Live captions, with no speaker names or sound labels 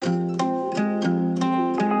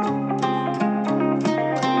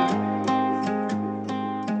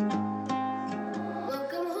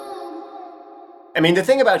I mean, the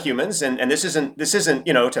thing about humans, and this isn't,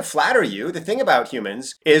 to flatter you, the thing about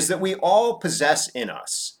humans is that we all possess in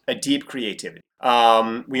us a deep creativity.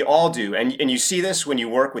 We all do. And you see this when you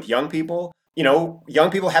work with young people.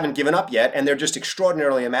 Young people haven't given up yet, and they're just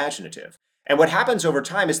extraordinarily imaginative. And what happens over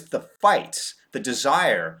time is the fight, the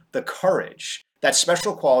desire, the courage, that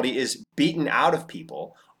special quality is beaten out of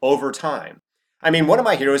people over time. I mean, one of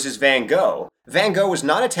my heroes is Van Gogh. Van Gogh was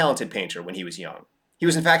not a talented painter when he was young. He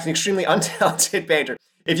was, in fact, an extremely untalented painter.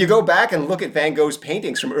 If you go back and look at Van Gogh's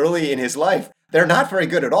paintings from early in his life, they're not very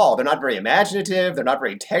good at all. They're not very imaginative. They're not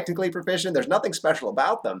very technically proficient. There's nothing special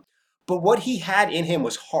about them. But what he had in him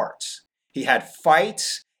was heart. He had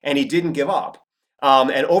fight, and he didn't give up.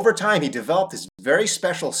 And over time, he developed this very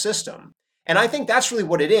special system. And I think that's really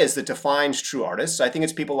what it is that defines true artists. I think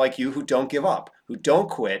it's people like you who don't give up, who don't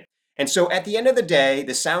quit. And so at the end of the day,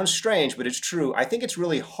 this sounds strange, but it's true. I think it's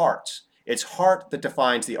really heart. It's heart that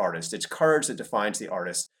defines the artist. It's courage that defines the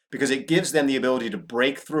artist because it gives them the ability to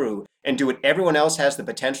break through and do what everyone else has the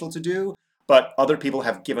potential to do, but other people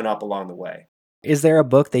have given up along the way. Is there a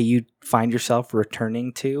book that you find yourself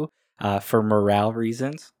returning to for morale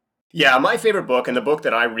reasons? Yeah, my favorite book and the book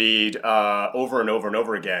that I read over and over and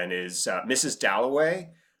over again is Mrs.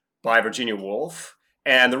 Dalloway by Virginia Woolf.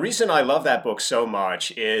 And the reason I love that book so much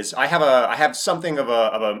is I have something of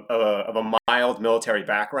a mild military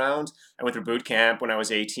background. I went through boot camp when I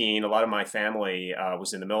was 18. A lot of my family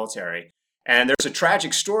was in the military, and there's a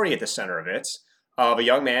tragic story at the center of it of a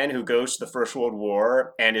young man who goes to the First World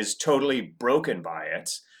War and is totally broken by it.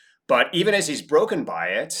 But even as he's broken by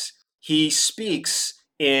it, he speaks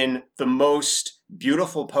in the most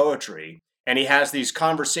beautiful poetry. And he has these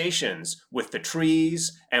conversations with the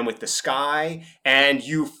trees and with the sky. And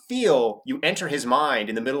you enter his mind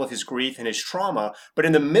in the middle of his grief and his trauma. But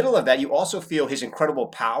in the middle of that, you also feel his incredible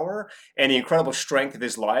power and the incredible strength of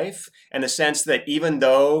his life. And the sense that even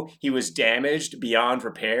though he was damaged beyond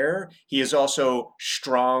repair, he is also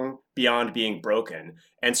strong beyond being broken.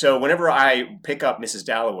 And so whenever I pick up Mrs.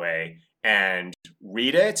 Dalloway and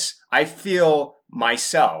read it, I feel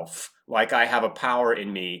myself like I have a power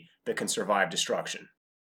in me that can survive destruction.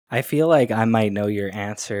 I feel like I might know your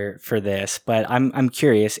answer for this, but I'm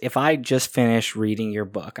curious. If I just finished reading your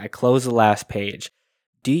book, I close the last page.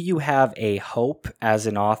 Do you have a hope as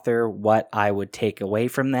an author what I would take away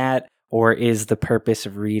from that? Or is the purpose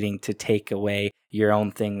of reading to take away your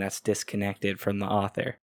own thing that's disconnected from the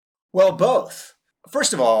author? Well, both.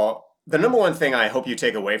 First of all, the number one thing I hope you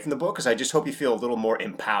take away from the book is I just hope you feel a little more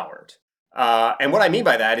empowered. And what I mean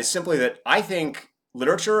by that is simply that I think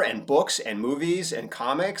literature and books and movies and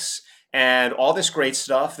comics and all this great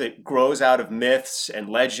stuff that grows out of myths and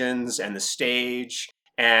legends and the stage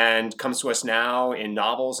and comes to us now in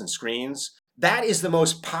novels and screens, that is the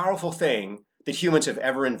most powerful thing that humans have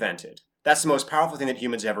ever invented. That's the most powerful thing that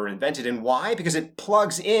humans ever invented. And why? Because it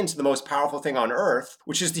plugs into the most powerful thing on earth,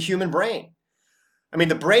 which is the human brain. I mean,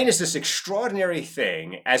 the brain is this extraordinary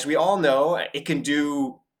thing. As we all know, it can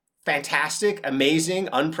do fantastic, amazing,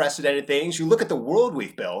 unprecedented things. You look at the world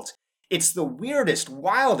we've built, it's the weirdest,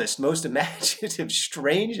 wildest, most imaginative,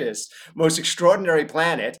 strangest, most extraordinary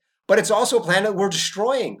planet, but it's also a planet we're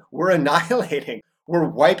destroying, we're annihilating, we're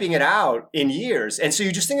wiping it out in years. And so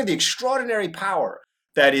you just think of the extraordinary power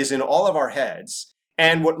that is in all of our heads.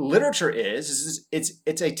 And what literature is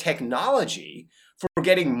it's a technology for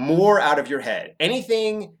getting more out of your head.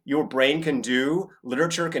 Anything your brain can do,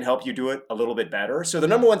 literature can help you do it a little bit better. So the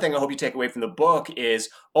number one thing I hope you take away from the book is,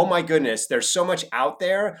 oh my goodness, there's so much out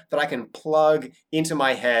there that I can plug into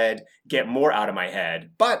my head, get more out of my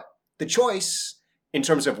head. But the choice in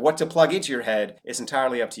terms of what to plug into your head is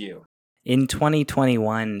entirely up to you. In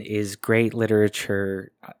 2021, is great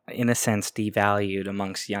literature, in a sense, devalued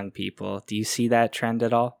amongst young people? Do you see that trend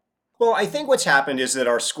at all? Well, I think what's happened is that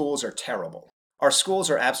our schools are terrible. Our schools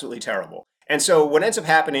are absolutely terrible. And so what ends up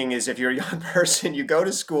happening is if you're a young person, you go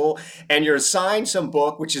to school and you're assigned some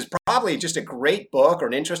book, which is probably just a great book or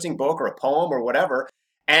an interesting book or a poem or whatever.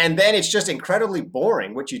 And then it's just incredibly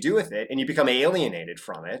boring what you do with it and you become alienated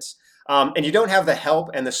from it. And you don't have the help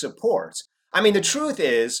and the support. I mean, the truth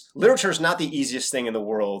is, literature is not the easiest thing in the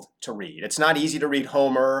world to read. It's not easy to read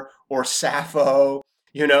Homer or Sappho,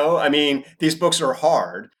 I mean, these books are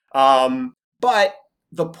hard. But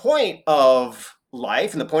the point of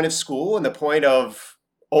life and the point of school and the point of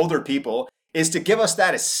older people is to give us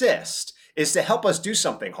that assist, is to help us do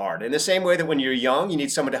something hard. In the same way that when you're young, you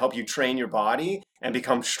need someone to help you train your body and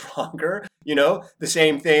become stronger, the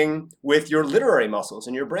same thing with your literary muscles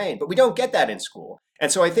and your brain. But we don't get that in school.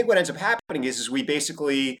 And so I think what ends up happening is we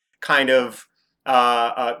basically kind of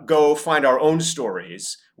go find our own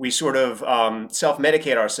stories. We sort of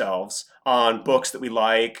self-medicate ourselves on books that we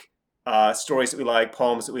like, stories that we like,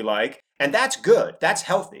 poems that we like. And that's good. That's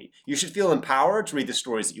healthy. You should feel empowered to read the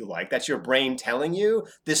stories that you like. That's your brain telling you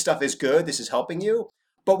this stuff is good, this is helping you.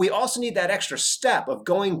 But we also need that extra step of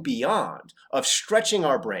going beyond, of stretching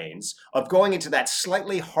our brains, of going into that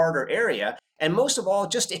slightly harder area, and most of all,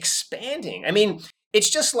 just expanding. I mean,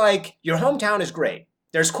 it's just like your hometown is great.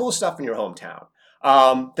 There's cool stuff in your hometown.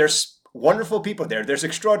 There's wonderful people there. There's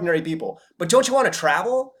extraordinary people. But don't you want to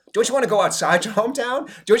travel? Don't you want to go outside your hometown?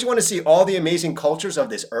 Don't you want to see all the amazing cultures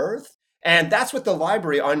of this earth? And that's what the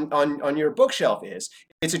library on your bookshelf is.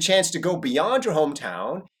 It's a chance to go beyond your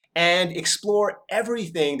hometown and explore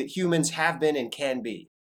everything that humans have been and can be.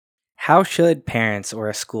 How should parents or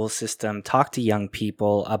a school system talk to young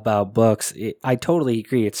people about books? I totally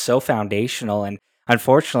agree. It's so foundational. And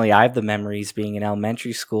unfortunately, I have the memories being in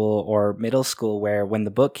elementary school or middle school where when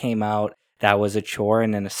the book came out, that was a chore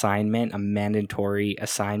and an assignment, a mandatory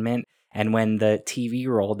assignment. And when the TV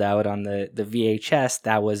rolled out on the VHS,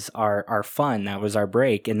 that was our fun, that was our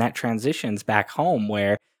break. And that transitions back home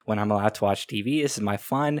where when I'm allowed to watch TV, this is my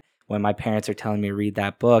fun. When my parents are telling me to read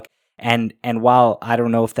that book, and while I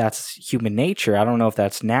don't know if that's human nature, I don't know if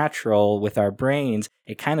that's natural with our brains,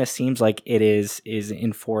 it kind of seems like it is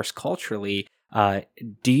enforced culturally. Uh,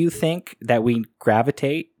 do you think that we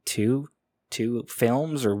gravitate to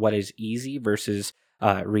films or what is easy versus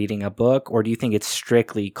reading a book, or do you think it's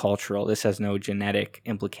strictly cultural? This has no genetic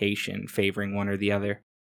implication favoring one or the other.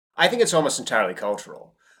 I think it's almost entirely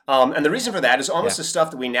cultural. And the reason for that is Yeah. almost the stuff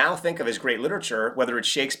that we now think of as great literature, whether it's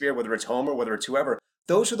Shakespeare, whether it's Homer, whether it's whoever,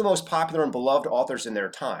 those are the most popular and beloved authors in their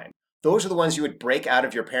time. Those are the ones you would break out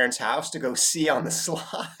of your parents' house to go see on the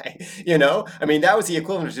sly. I mean, that was the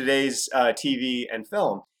equivalent of today's TV and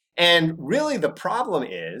film. And really, the problem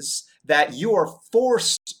is that you are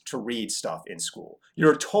forced to read stuff in school.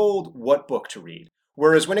 You're told what book to read.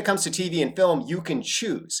 Whereas when it comes to TV and film, you can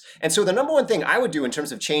choose. And so the number one thing I would do in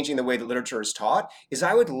terms of changing the way that literature is taught is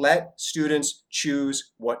I would let students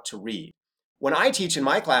choose what to read. When I teach in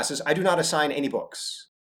my classes, I do not assign any books.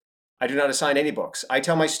 I do not assign any books. I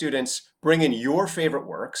tell my students, bring in your favorite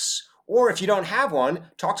works, or if you don't have one,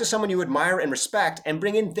 talk to someone you admire and respect and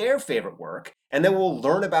bring in their favorite work, and then we'll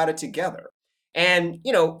learn about it together. And,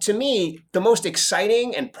 to me, the most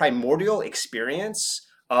exciting and primordial experience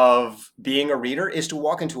of being a reader is to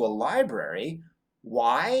walk into a library.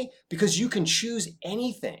 Why? Because you can choose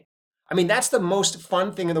anything. I mean, that's the most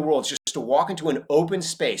fun thing in the world, is just to walk into an open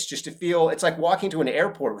space, just to feel it's like walking to an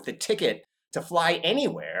airport with a ticket to fly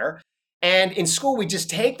anywhere. And in school, we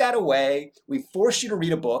just take that away. We force you to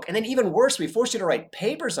read a book. And then, even worse, we force you to write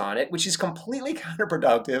papers on it, which is completely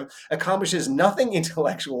counterproductive, accomplishes nothing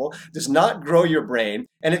intellectual, does not grow your brain,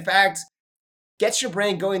 and in fact, gets your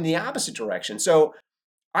brain going the opposite direction. So,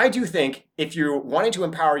 I do think if you're wanting to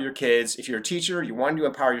empower your kids, if you're a teacher, you're wanting to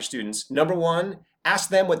empower your students, number one, ask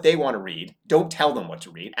them what they want to read. Don't tell them what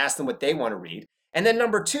to read. Ask them what they want to read. And then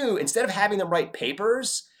number two, instead of having them write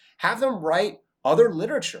papers, have them write other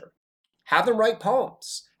literature. Have them write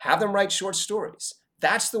poems. Have them write short stories.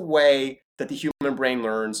 That's the way that the human brain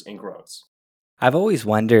learns and grows. I've always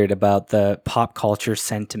wondered about the pop culture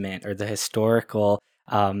sentiment or the historical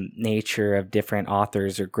nature of different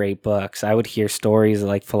authors or great books. I would hear stories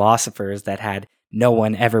like philosophers that had no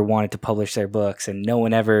one ever wanted to publish their books, and no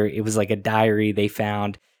one ever, it was like a diary they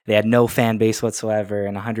found. They had no fan base whatsoever,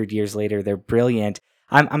 and 100 years later, they're brilliant.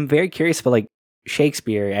 I'm very curious about like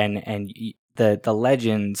Shakespeare and the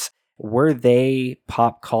legends. Were they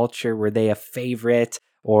pop culture? Were they a favorite?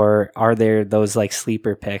 Or are there those like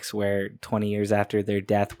sleeper picks where 20 years after their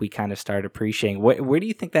death, we kind of start appreciating? Where do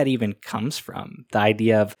you think that even comes from? The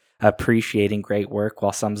idea of appreciating great work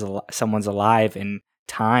while someone's alive in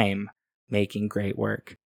time making great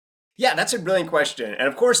work. Yeah, that's a brilliant question. And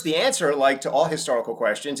of course, the answer, like to all historical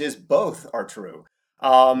questions, is both are true.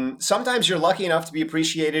 Sometimes you're lucky enough to be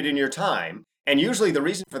appreciated in your time. And usually the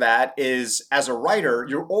reason for that is as a writer,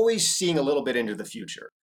 you're always seeing a little bit into the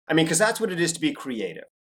future. I mean, because that's what it is to be creative.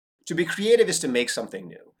 To be creative is to make something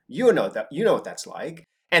new. You know what that's like.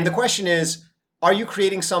 And the question is, are you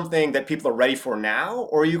creating something that people are ready for now,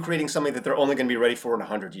 or are you creating something that they're only going to be ready for in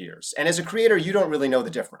 100 years? And as a creator, you don't really know the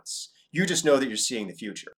difference. You just know that you're seeing the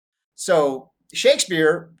future. So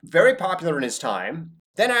Shakespeare, very popular in his time.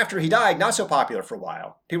 Then after he died, not so popular for a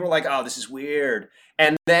while. People were like, oh, this is weird.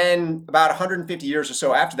 And then about 150 years or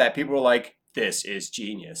so after that, people were like, this is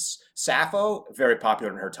genius. Sappho, very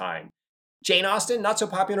popular in her time. Jane Austen, not so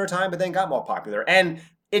popular in her time, but then got more popular. And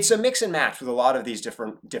it's a mix and match with a lot of these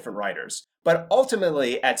different writers. But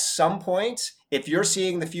ultimately, at some point, if you're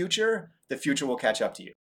seeing the future will catch up to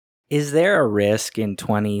you. Is there a risk in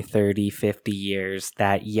 20, 30, 50 years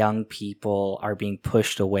that young people are being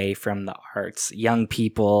pushed away from the arts? Young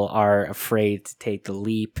people are afraid to take the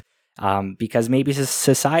leap because maybe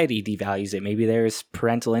society devalues it. Maybe there's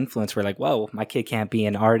parental influence where, like, whoa, my kid can't be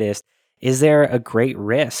an artist. Is there a great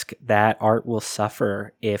risk that art will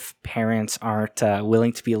suffer if parents aren't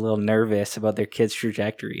willing to be a little nervous about their kid's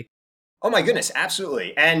trajectory? Oh my goodness,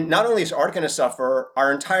 absolutely. And not only is art going to suffer,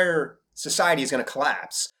 our entire society is going to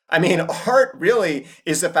collapse. I mean, art really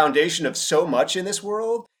is the foundation of so much in this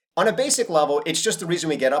world. On a basic level, it's just the reason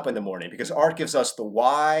we get up in the morning because art gives us the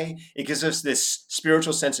why. It gives us this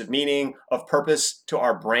spiritual sense of meaning, of purpose to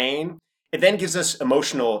our brain. It then gives us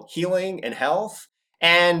emotional healing and health.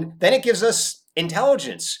 And then it gives us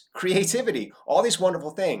intelligence, creativity, all these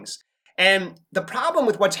wonderful things. And the problem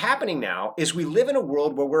with what's happening now is we live in a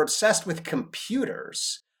world where we're obsessed with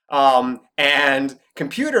computers. And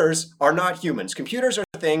computers are not humans. Computers are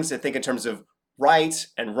things that think in terms of right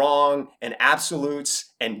and wrong and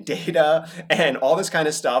absolutes and data and all this kind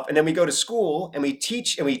of stuff. And then we go to school and we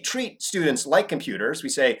teach and we treat students like computers. We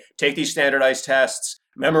say, take these standardized tests,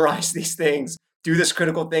 memorize these things, do this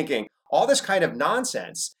critical thinking, all this kind of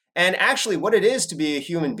nonsense. And actually, what it is to be a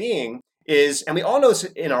human being is, and we all know this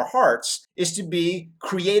in our hearts, is to be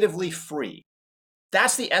creatively free.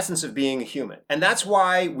 That's the essence of being a human. And that's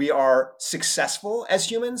why we are successful as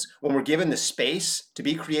humans when we're given the space to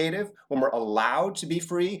be creative, when we're allowed to be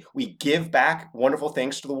free, we give back wonderful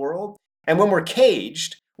things to the world. And when we're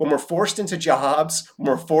caged, when we're forced into jobs, when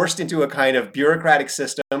we're forced into a kind of bureaucratic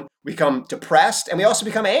system, we become depressed and we also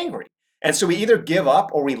become angry. And so we either give up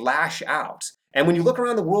or we lash out. And when you look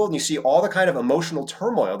around the world and you see all the kind of emotional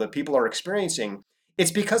turmoil that people are experiencing,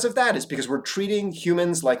 it's because of that. It's because we're treating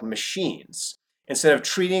humans like machines instead of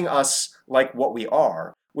treating us like what we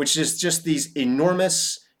are, which is just these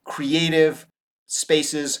enormous creative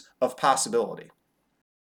spaces of possibility.